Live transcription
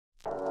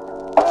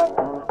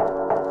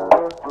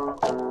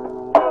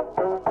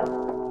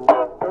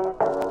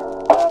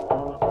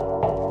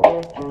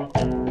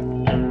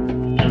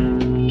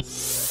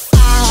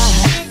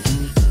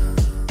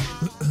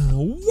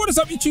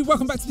YouTube?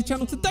 Welcome back to the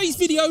channel. Today's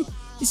video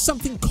is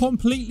something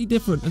completely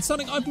different and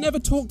something I've never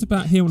talked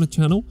about here on the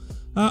channel.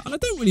 And I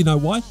don't really know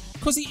why,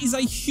 because it is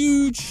a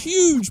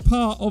huge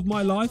part of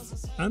my life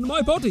and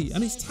my body,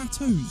 and it's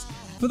tattoos.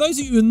 For those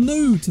of you who are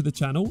new to the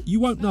channel, you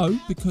won't know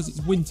because it's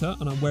winter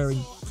and I'm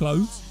wearing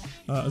clothes,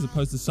 as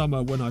opposed to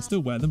summer when I still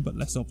wear them, but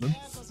less of them.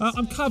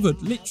 I'm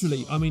covered,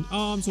 literally. I mean,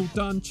 arms all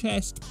done,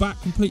 chest, back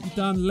completely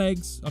done,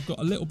 legs. I've got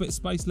a little bit of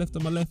space left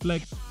on my left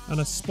leg and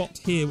a spot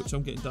here, which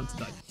I'm getting done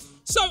today.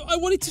 So I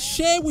wanted to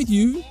share with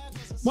you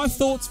my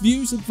thoughts,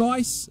 views,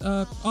 advice,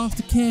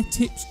 aftercare,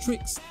 tips,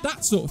 tricks,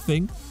 that sort of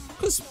thing.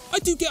 Because I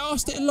do get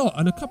asked it a lot,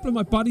 and a couple of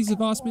my buddies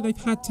have asked me, they've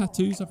had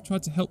tattoos. I've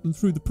tried to help them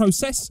through the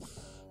process.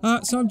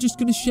 So I'm just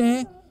going to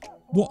share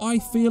what I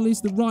feel is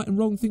the right and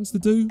wrong things to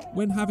do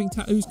when having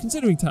tattoos,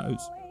 considering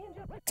tattoos.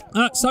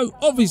 So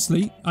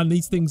obviously, and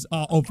these things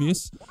are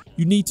obvious,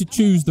 you need to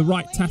choose the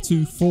right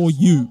tattoo for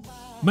you.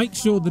 Make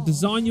sure the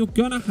design you're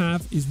going to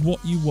have is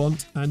what you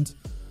want, and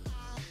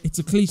it's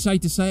a cliche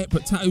to say it,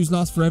 but tattoos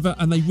last forever,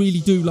 and they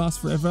really do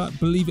last forever.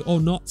 Believe it or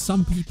not,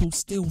 some people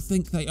still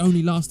think they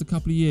only last a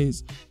couple of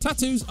years.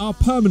 Tattoos are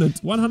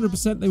permanent.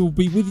 100% they will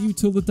be with you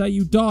till the day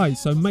you die.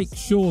 So make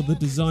sure the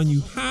design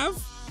you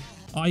have,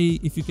 i.e.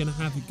 if you're going to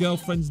have your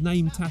girlfriend's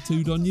name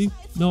tattooed on you,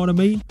 know what I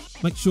mean?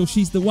 Make sure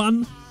she's the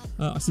one.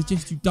 I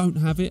suggest you don't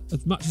have it.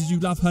 As much as you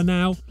love her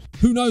now,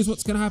 who knows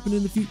what's going to happen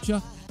in the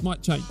future?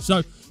 Might change.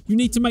 So you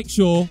need to make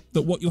sure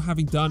that what you're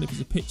having done, if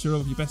it's a picture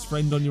of your best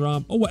friend on your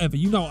arm or whatever,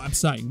 you know what I'm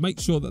saying. Make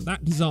sure that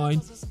that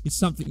design is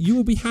something you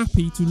will be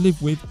happy to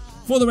live with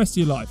for the rest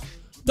of your life.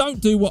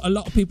 Don't do what a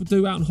lot of people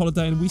do out on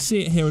holiday, and we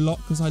see it here a lot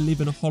because I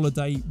live in a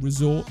holiday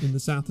resort in the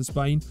south of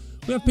Spain.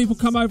 We have people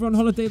come over on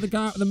holiday, they go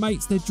out with their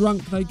mates, they're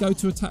drunk, they go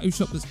to a tattoo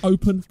shop that's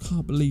open.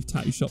 Can't believe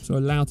tattoo shops are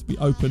allowed to be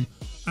open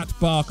at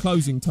bar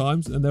closing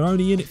times, and they're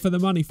only in it for the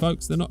money,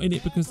 folks. They're not in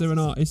it because they're an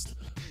artist,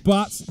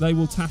 but they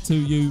will tattoo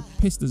you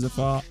pissed as a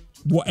fart,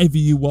 whatever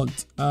you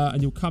want,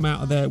 and you'll come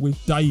out of there with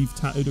Dave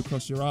tattooed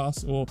across your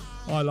ass, or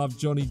I love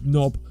Johnny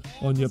knob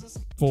on your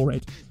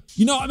forehead.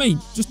 You know what I mean?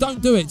 Just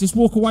don't do it. Just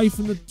walk away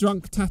from the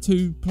drunk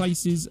tattoo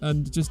places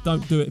and just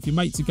don't do it. If your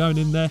mates are going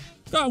in there,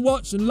 go and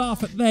watch and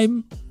laugh at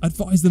them.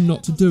 Advise them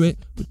not to do it,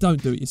 but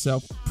don't do it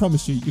yourself.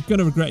 Promise you, you're going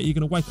to regret it. You're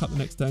going to wake up the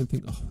next day and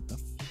think, oh, what the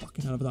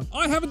fucking hell have I done?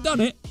 I haven't done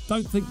it.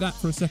 Don't think that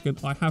for a second.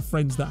 I have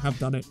friends that have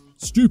done it.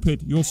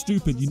 Stupid. You're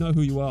stupid. You know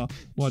who you are.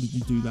 Why did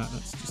you do that?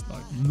 That's just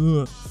like,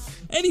 ugh.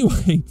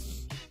 Anyway,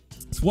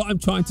 so what I'm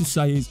trying to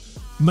say is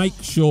make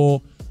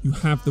sure you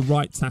have the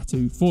right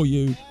tattoo for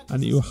you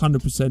and that you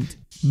 100%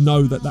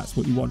 know that that's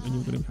what you want and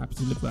you're going to be happy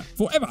to live with that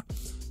forever.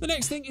 The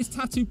next thing is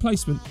tattoo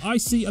placement. I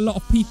see a lot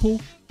of people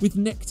with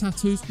neck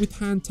tattoos, with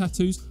hand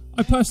tattoos.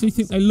 I personally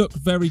think they look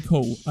very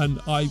cool,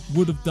 and I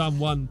would have done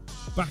one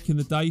back in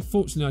the day.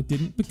 Fortunately, I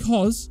didn't,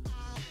 because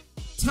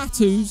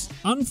tattoos,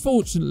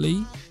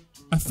 unfortunately,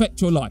 affect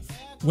your life,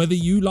 whether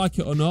you like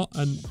it or not.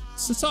 And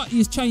society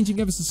is changing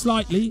ever so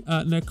slightly,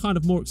 and they're kind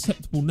of more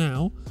acceptable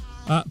now,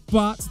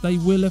 but they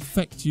will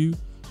affect you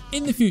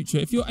in the future.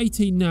 If you're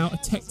 18 now, a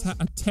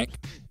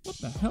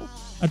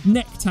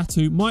neck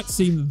tattoo might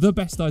seem the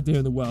best idea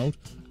in the world,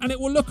 and it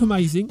will look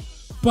amazing,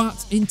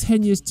 but in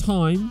 10 years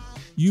time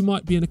you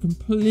might be in a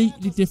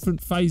completely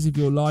different phase of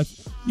your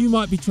life. You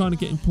might be trying to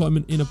get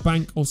employment in a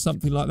bank or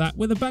something like that,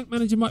 where the bank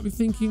manager might be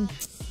thinking,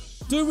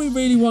 do we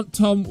really want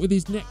Tom with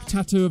his neck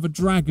tattoo of a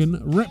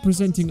dragon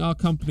representing our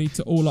company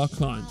to all our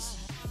clients?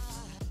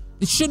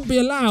 It shouldn't be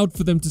allowed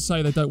for them to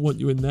say they don't want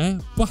you in there,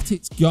 but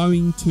it's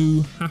going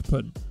to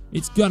happen.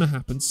 It's going to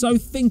happen. So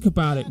think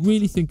about it.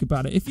 Really think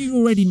about it. If you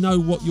already know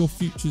what your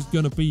future's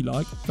going to be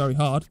like, very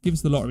hard. Give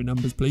us the lottery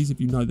numbers, please,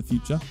 if you know the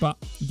future. But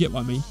you get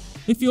what I mean.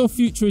 If your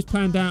future is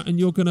planned out and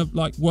you're going to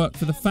like work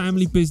for the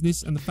family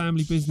business, and the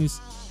family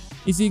business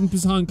is even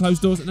behind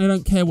closed doors and they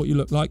don't care what you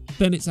look like,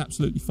 then it's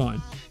absolutely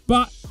fine.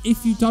 But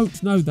if you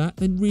don't know that,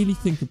 then really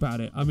think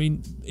about it. I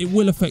mean, it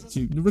will affect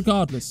you.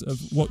 Regardless of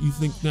what you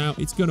think now,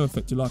 it's going to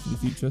affect your life in the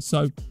future.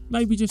 So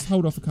maybe just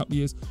hold off a couple of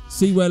years,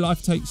 see where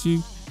life takes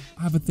you.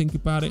 Have a think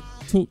about it.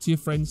 Talk to your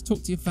friends.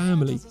 Talk to your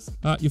family.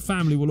 Your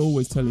family will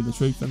always tell you the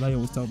truth, and they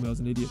always told me I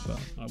was an idiot, but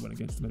I went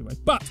against them anyway.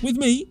 But with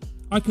me,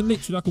 I can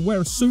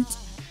wear a suit.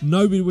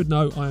 Nobody would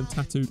know I am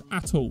tattooed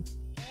at all.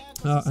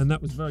 And that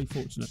was very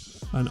fortunate.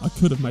 And I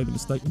could have made the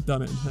mistake and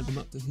done it and had them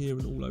up to here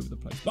and all over the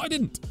place. But I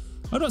didn't.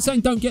 I'm not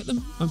saying don't get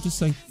them. I'm just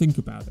saying think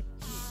about it.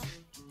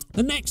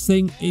 The next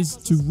thing is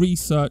to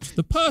research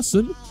the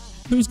person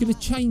who's going to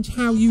change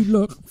how you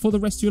look for the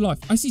rest of your life.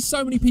 I see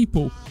so many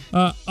people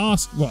I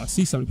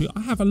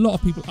have a lot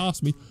of people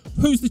ask me,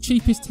 who's the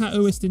cheapest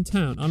tattooist in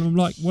town? And I'm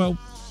like, well,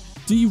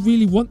 do you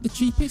really want the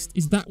cheapest?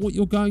 Is that what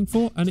you're going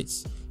for? And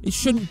it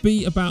shouldn't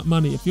be about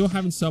money. If you're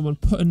having someone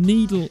put a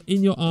needle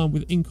in your arm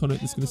with ink on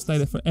it that's going to stay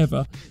there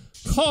forever,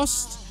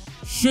 cost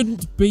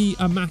shouldn't be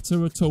a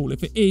matter at all.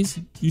 If it is,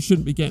 you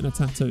shouldn't be getting a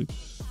tattoo.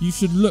 you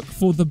should look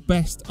for the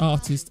best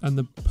artist and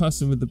the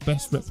person with the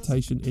best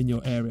reputation in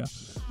your area.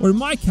 Or in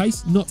my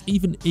case, not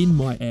even in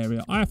my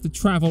area. I have to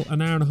travel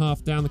an hour and a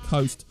half down the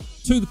coast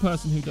to the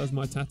person who does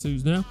my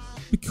tattoos now,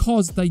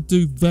 because they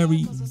do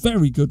very,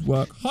 very good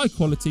work, high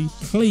quality,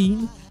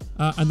 clean,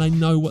 and they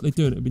know what they're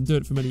doing. They've been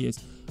doing it for many years.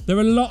 There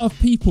are a lot of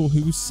people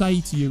who say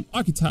to you,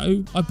 I can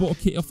tattoo, I bought a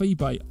kit off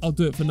eBay, I'll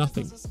do it for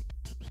nothing.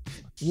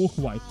 Walk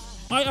away.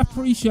 I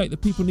appreciate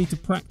that people need to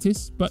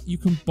practice, but you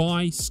can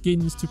buy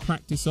skins to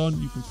practice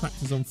on. You can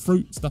practice on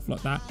fruit, stuff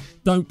like that.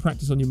 Don't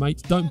practice on your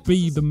mates. Don't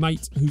be the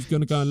mate who's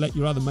going to go and let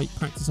your other mate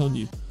practice on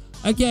you.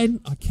 Again,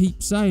 I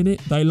keep saying it,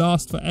 they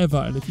last forever.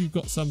 And if you've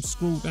got some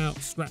scrawled out,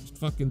 scratched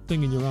fucking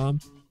thing in your arm,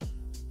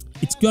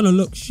 it's going to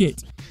look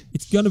shit.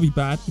 It's going to be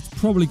bad. It's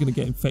probably going to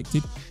get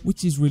infected,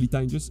 which is really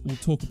dangerous. We'll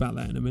talk about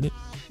that in a minute.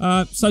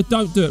 So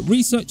don't do it.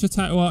 Research a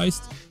tattoo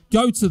artist.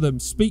 Go to them,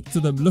 speak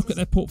to them, look at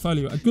their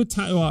portfolio. A good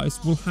tattoo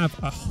artist will have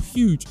a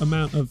huge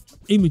amount of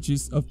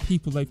images of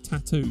people they've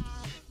tattooed.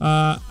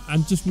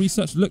 And just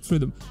research, look through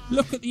them.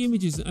 Look at the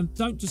images and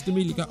don't just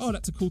immediately go, oh,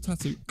 that's a cool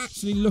tattoo.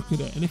 Actually look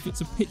at it. And if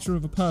it's a picture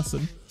of a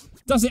person,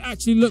 does it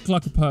actually look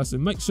like a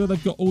person? Make sure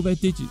they've got all their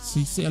digits. So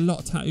you see a lot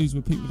of tattoos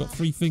where people have got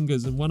 3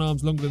 fingers and one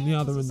arm's longer than the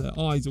other and their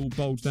eyes all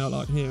bulged out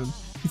like here. And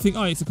you think,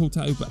 oh, it's a cool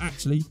tattoo, but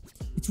actually,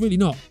 it's really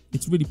not.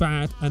 It's really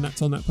bad, and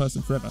that's on that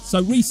person forever.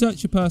 So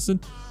research your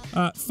person.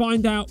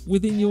 Find out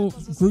within your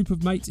group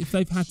of mates if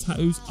they've had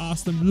tattoos.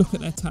 Ask them, look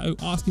at their tattoo.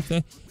 Ask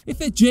if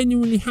they're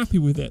genuinely happy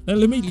with it.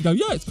 They'll immediately go,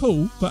 yeah, it's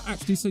cool, but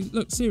actually say,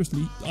 look,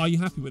 seriously, are you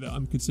happy with it?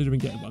 I'm considering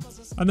getting one.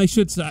 And they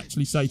should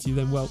actually say to you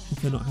then, well,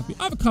 if they're not happy.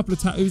 I have a couple of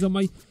tattoos on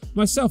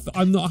myself that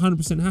I'm not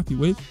 100% happy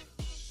with,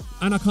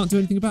 and I can't do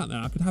anything about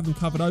that. I could have them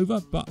covered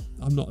over, but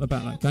I'm not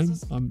about that game.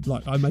 I'm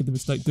like, I made the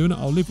mistake doing it,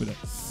 I'll live with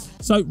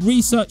it. So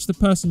research the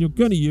person you're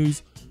going to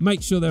use.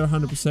 Make sure they're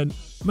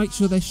 100%. Make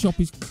sure their shop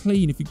is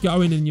clean. If you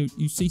go in and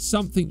you see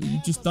something that you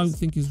just don't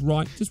think is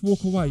right, just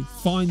walk away.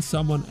 Find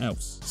someone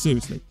else.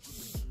 Seriously.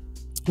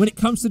 When it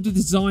comes to the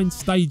design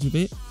stage of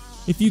it,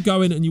 if you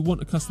go in and you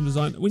want a custom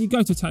design, when you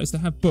go to tattoos, they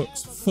have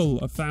books full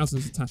of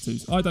thousands of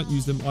tattoos. I don't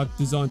use them. I've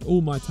designed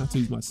all my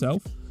tattoos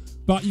myself.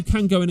 But you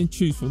can go in and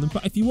choose from them.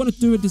 But if you want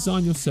to do a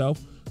design yourself,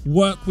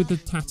 work with the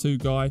tattoo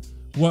guy,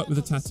 work with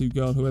a tattoo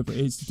girl, whoever it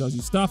is who does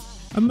your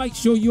stuff, and make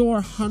sure you're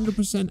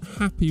 100%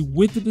 happy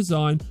with the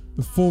design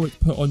before it's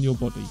put on your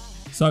body.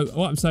 So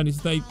what I'm saying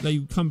is they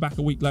come back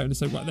a week later and they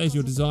say, right, there's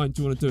your design,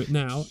 do you want to do it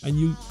now? And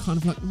you kind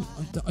of like,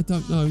 I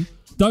don't know.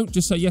 Don't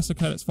just say, yes,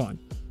 okay, that's fine.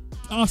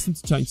 Ask them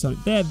to change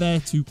something. They're there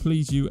to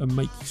please you and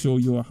make sure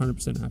you're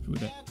 100% happy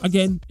with it.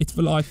 Again, it's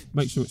for life.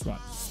 Make sure it's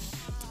right.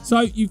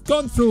 So you've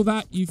gone through all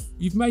that,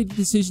 you've made the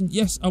decision,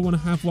 yes, I want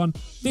to have one,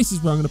 this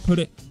is where I'm going to put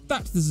it,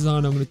 that's the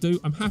design I'm going to do,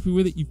 I'm happy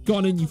with it, you've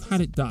gone in, you've had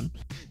it done.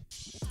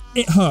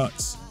 It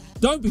hurts.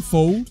 Don't be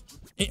fooled,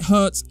 it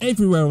hurts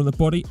everywhere on the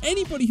body.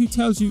 Anybody who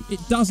tells you it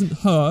doesn't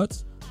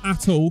hurt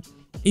at all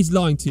is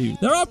lying to you.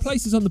 There are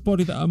places on the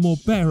body that are more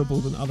bearable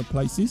than other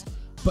places,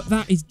 but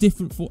that is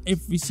different for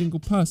every single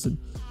person.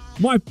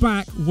 My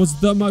back was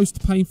the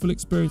most painful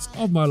experience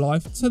of my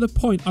life, to the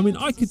point, I mean,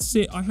 I could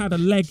sit, I had a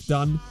leg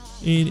done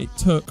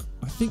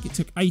I think it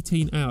took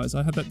 18 hours.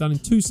 I had that done in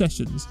 2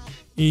 sessions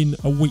in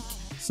a week.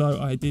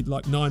 So I did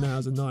like 9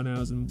 hours and 9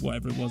 hours and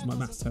whatever it was. My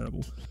math's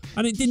terrible.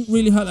 And it didn't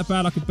really hurt that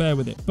bad. I could bear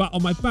with it. But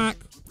on my back,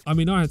 I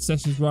mean, I had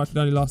sessions where I could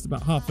only last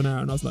about half an hour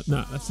and I was like,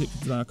 nah, that's it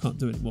for today. I can't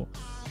do it anymore.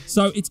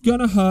 So it's going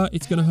to hurt.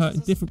 It's going to hurt in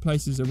different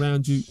places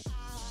around you.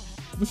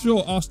 For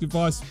sure, ask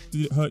advice.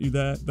 Did it hurt you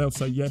there? They'll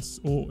say yes.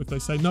 Or if they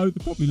say no,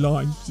 they're probably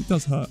lying because it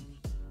does hurt.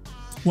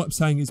 What I'm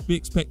saying is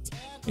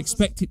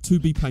expect it to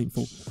be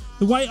painful.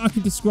 The way I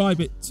can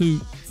describe it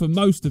for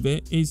most of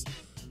it is,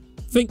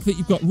 think that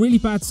you've got really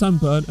bad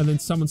sunburn and then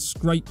someone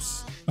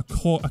scrapes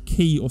a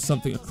key or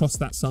something across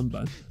that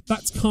sunburn.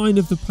 That's kind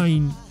of the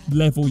pain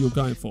level you're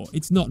going for.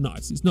 It's not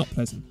nice. It's not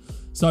pleasant.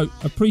 So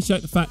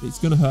appreciate the fact that it's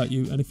going to hurt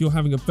you. And if you're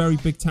having a very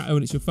big tattoo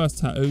and it's your first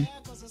tattoo,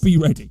 be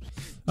ready.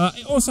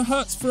 It also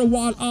hurts for a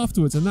while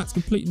afterwards, and that's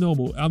completely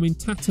normal. I mean,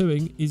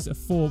 tattooing is a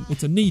form,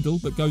 it's a needle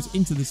that goes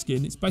into the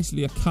skin. It's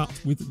basically a cut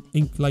with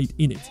ink laid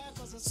in it.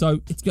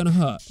 So it's going to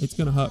hurt. It's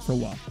going to hurt for a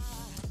while.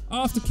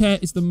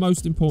 Aftercare is the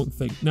most important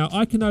thing. Now,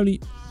 I can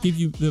only give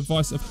you the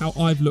advice of how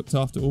I've looked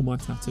after all my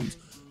tattoos.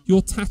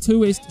 Your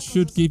tattooist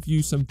should give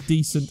you some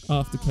decent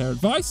aftercare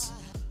advice.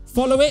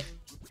 Follow it.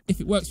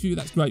 If it works for you,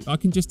 that's great. I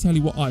can just tell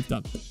you what I've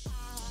done.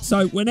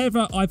 So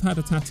whenever I've had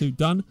a tattoo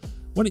done,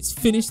 when it's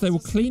finished, they will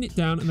clean it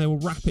down and they will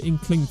wrap it in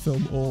cling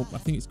film, or I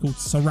think it's called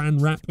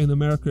saran wrap in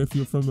America if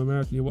you're from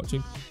America and you're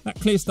watching. That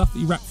clear stuff that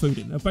you wrap food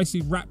in. They'll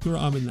basically wrap your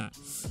arm in that.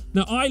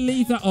 Now, I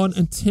leave that on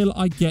until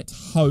I get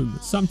home.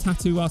 Some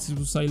tattoo artists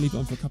will say leave it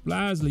on for a couple of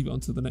hours, leave it on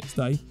until the next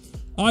day.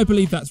 I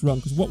believe that's wrong,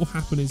 because what will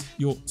happen is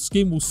your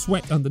skin will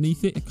sweat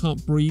underneath it, it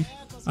can't breathe,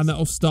 and that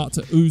will start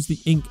to ooze the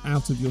ink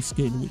out of your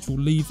skin, which will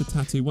leave the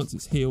tattoo, once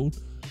it's healed,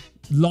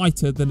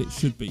 lighter than it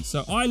should be.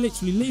 So I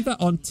literally leave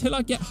that on till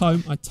I get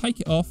home. I take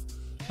it off,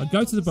 I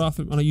go to the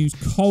bathroom and I use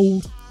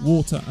cold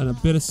water and a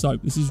bit of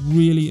soap. This is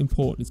really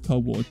important, it's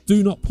cold water.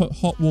 Do not put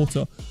hot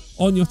water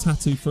on your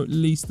tattoo for at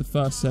least the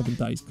first 7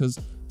 days, because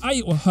A,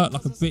 it will hurt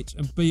like a bitch,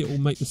 and B, it will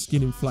make the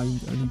skin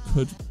inflamed, and you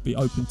could be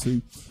open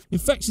to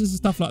infections and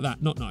stuff like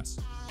that. Not nice.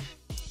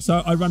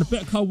 So I run a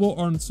bit of cold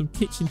water on some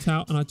kitchen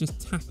towel, and I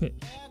just pat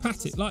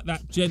it like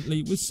that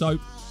gently with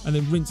soap, and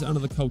then rinse it under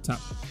the cold tap.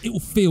 It will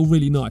feel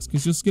really nice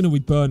because your skin will be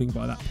burning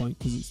by that point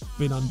because it's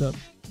been under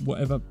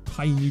whatever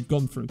pain you've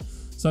gone through.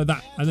 So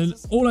that, and then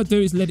all I do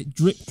is let it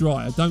drip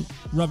dry. I don't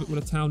rub it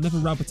with a towel, never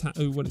rub a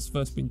tattoo when it's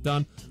first been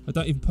done. I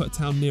don't even put a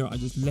towel near it, I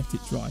just let it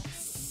dry.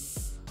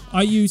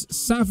 I use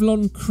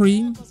Savlon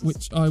cream,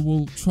 which I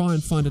will try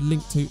and find a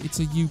link to. It's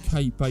a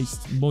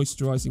UK-based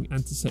moisturising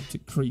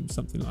antiseptic cream,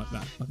 something like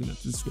that. I think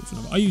that's the description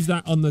of it. I use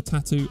that on the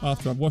tattoo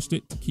after I've washed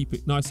it to keep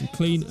it nice and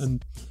clean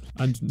and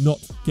not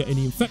get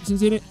any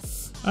infections in it.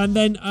 And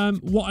then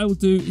what I will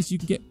do is you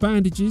can get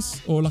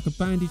bandages or like a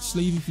bandage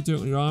sleeve if you do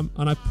it on your arm,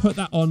 and I put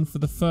that on for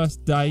the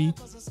first day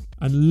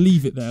and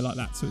leave it there like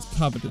that so it's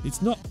covered.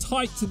 It's not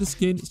tight to the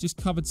skin, it's just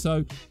covered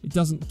so it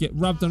doesn't get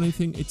rubbed on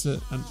anything. It's a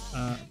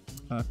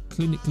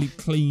clinically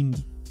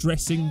cleaned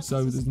dressing,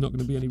 so there's not going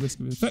to be any risk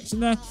of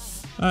infection there.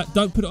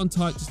 Don't put it on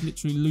tight, just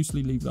literally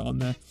loosely leave that on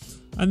there.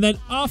 And then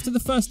after the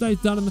first day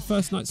is done and the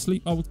first night's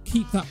sleep, I will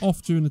keep that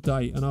off during the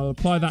day, and I'll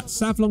apply that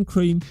Savlon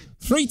cream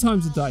 3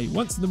 times a day,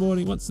 once in the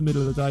morning, once in the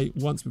middle of the day,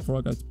 once before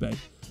I go to bed.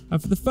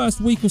 And for the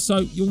first week or so,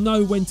 you'll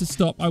know when to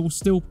stop. I will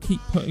still keep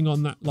putting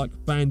on that like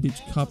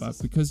bandage cover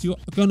because you're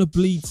going to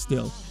bleed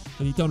still.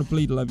 And you don't want to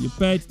bleed all over your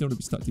bed, you don't want to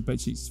be stuck to your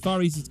bed sheets. It's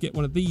far easier to get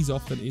one of these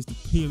off than it is to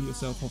peel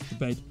yourself off the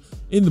bed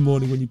in the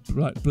morning when you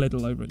bled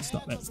all over it and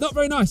stuff there. It's not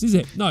very nice, is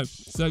it? No.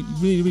 So you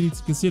really need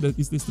to consider,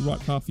 is this the right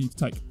path for you to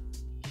take?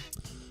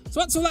 So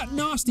once all that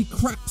nasty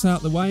crap's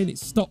out the way and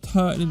it's stopped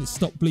hurting and it's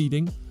stopped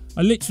bleeding,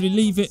 I literally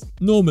leave it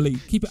normally.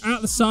 Keep it out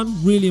of the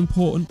sun, really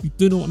important. You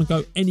do not want to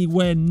go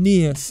anywhere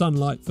near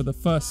sunlight for the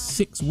first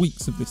 6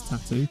 weeks of this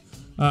tattoo.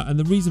 And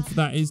the reason for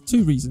that is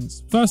 2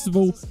 reasons. First of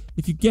all,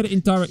 if you get it in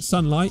direct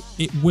sunlight,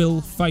 it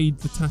will fade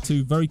the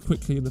tattoo very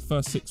quickly in the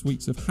first 6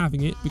 weeks of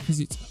having it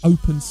because it's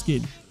open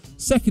skin.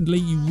 Secondly,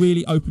 you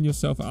really open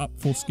yourself up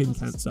for skin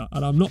cancer.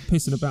 And I'm not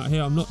pissing about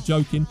here, I'm not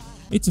joking.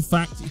 It's a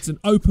fact, it's an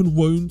open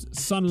wound.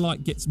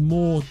 Sunlight gets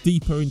more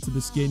deeper into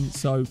the skin,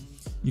 so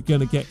you're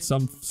going to get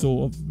some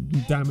sort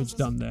of damage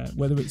done there,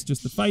 whether it's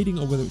just the fading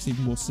or whether it's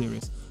even more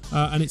serious.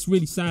 And it's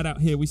really sad out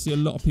here. We see a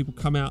lot of people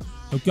come out,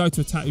 they'll go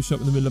to a tattoo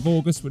shop in the middle of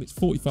August when it's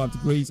 45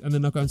 degrees, and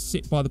then they'll go and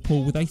sit by the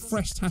pool with a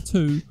fresh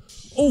tattoo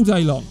all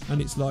day long. And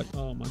it's like,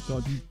 oh my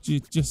God,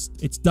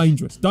 it's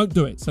dangerous. Don't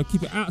do it. So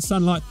keep it out of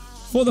sunlight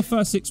for the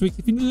first 6 weeks.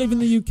 If you live in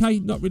the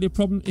UK, not really a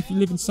problem. If you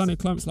live in sunny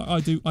climates like I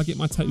do, I get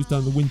my tattoos done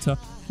in the winter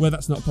where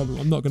that's not a problem.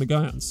 I'm not going to go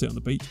out and sit on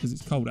the beach because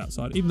it's cold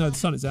outside, even though the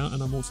sun is out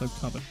and I'm also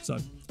covered. So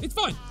it's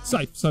fine,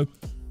 safe. So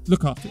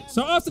look after it.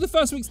 So after the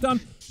first week's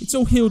done, it's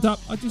all healed up.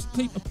 I just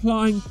keep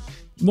applying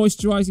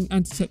moisturising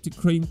antiseptic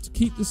cream to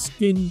keep the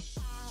skin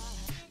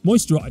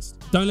moisturised.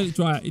 Don't let it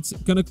dry out. It's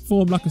going to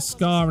form like a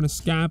scar and a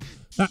scab.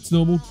 That's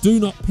normal. Do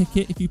not pick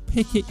it. If you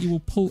pick it, you will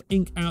pull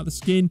ink out of the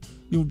skin.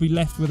 You will be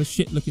left with a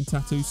shit looking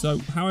tattoo. So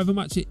however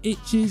much it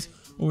itches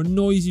or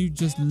annoys you,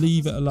 just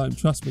leave it alone.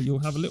 Trust me, you'll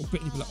have a little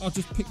bit and you'll be like, oh,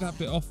 just pick that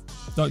bit off.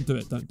 Don't do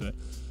it. Don't do it.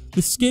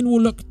 The skin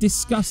will look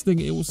disgusting.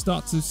 It will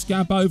start to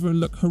scab over and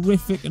look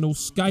horrific and all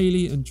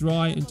scaly and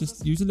dry, and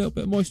just use a little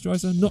bit of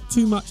moisturiser. Not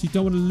too much. You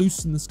don't want to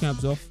loosen the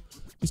scabs off.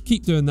 Just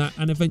keep doing that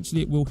and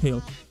eventually it will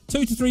heal.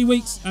 2 to 3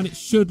 weeks and it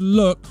should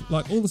look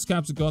like all the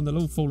scabs are gone. They'll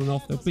all fallen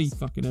off. They'll be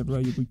fucking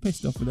everywhere. You'll be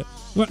pissed off with it.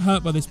 You won't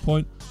hurt by this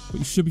point, but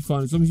you should be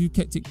fine. As long as you've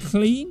kept it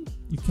clean,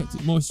 you've kept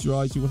it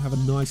moisturised, you will have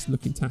a nice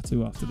looking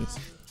tattoo after this.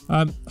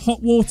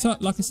 Hot water,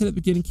 like I said at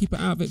the beginning, keep it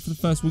out of it for the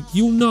first week.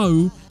 You'll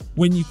know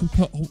when you can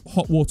put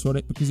hot water on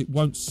it because it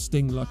won't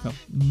sting like a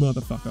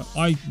motherfucker.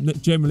 I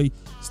generally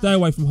stay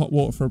away from hot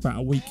water for about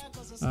a week.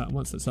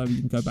 Once that's over, you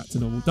can go back to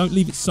normal. Don't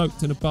leave it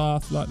soaked in a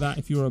bath like that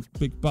if you're a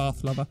big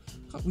bath lover.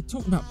 We're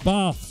talking about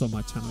baths on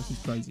my channel. This is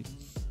crazy.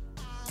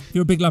 If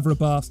you're a big lover of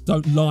baths,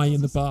 don't lie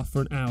in the bath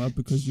for an hour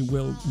because you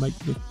will make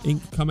the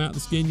ink come out of the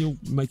skin. You'll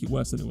make it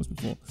worse than it was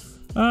before.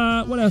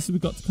 What else have we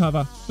got to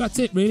cover? That's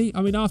it, really.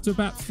 I mean, after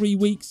about 3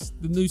 weeks,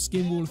 the new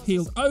skin will have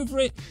healed over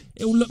it.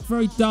 It will look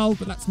very dull,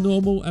 but that's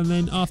normal. And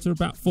then after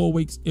about 4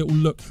 weeks, it will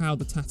look how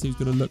the tattoo is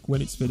going to look when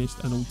it's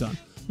finished and all done.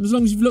 And as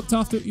long as you've looked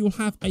after it, you'll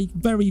have a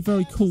very,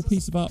 very cool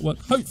piece of artwork,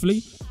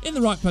 hopefully in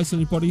the right place on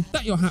your body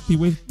that you're happy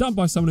with, done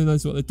by someone who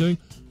knows what they're doing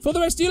for the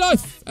rest of your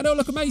life, and it'll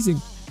look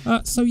amazing.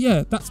 So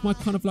yeah, that's my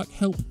kind of like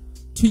help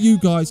to you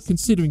guys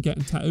considering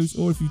getting tattoos,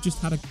 or if you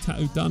just had a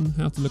tattoo done,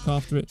 how to look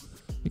after it,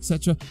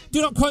 etc.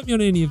 Do not quote me on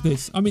any of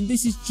this. I mean,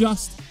 this is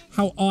just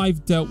how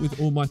I've dealt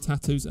with all my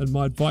tattoos and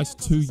my advice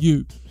to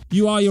you.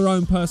 You are your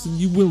own person.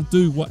 You will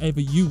do whatever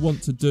you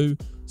want to do.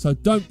 So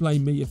don't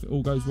blame me if it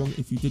all goes wrong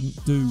if you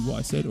didn't do what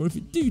I said, or if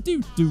you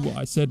do what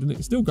I said and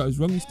it still goes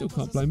wrong, you still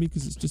can't blame me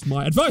because it's just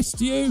my advice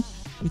to you.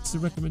 It's a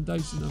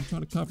recommendation. I'm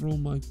trying to cover all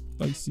my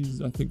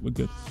bases. I think we're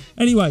good.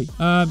 Anyway,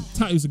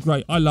 tattoos are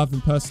great. I love them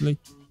personally.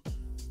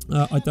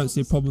 I don't see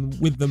a problem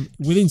with them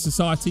within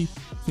society.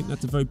 I think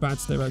that's a very bad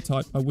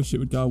stereotype. I wish it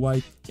would go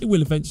away. It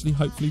will eventually,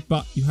 hopefully,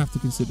 but you have to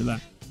consider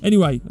that.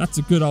 Anyway, that's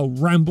a good old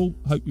ramble.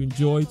 Hope you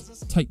enjoyed.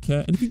 Take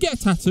care. And if you get a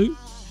tattoo,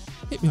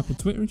 hit me up on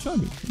Twitter and show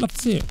me. I'd love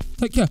to see it.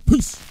 Take care.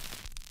 Peace.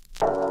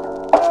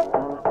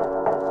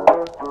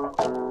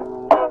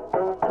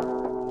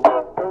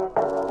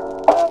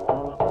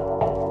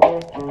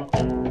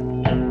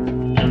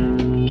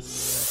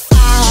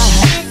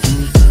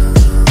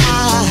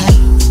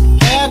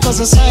 There goes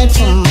a sight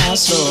from my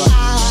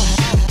soul.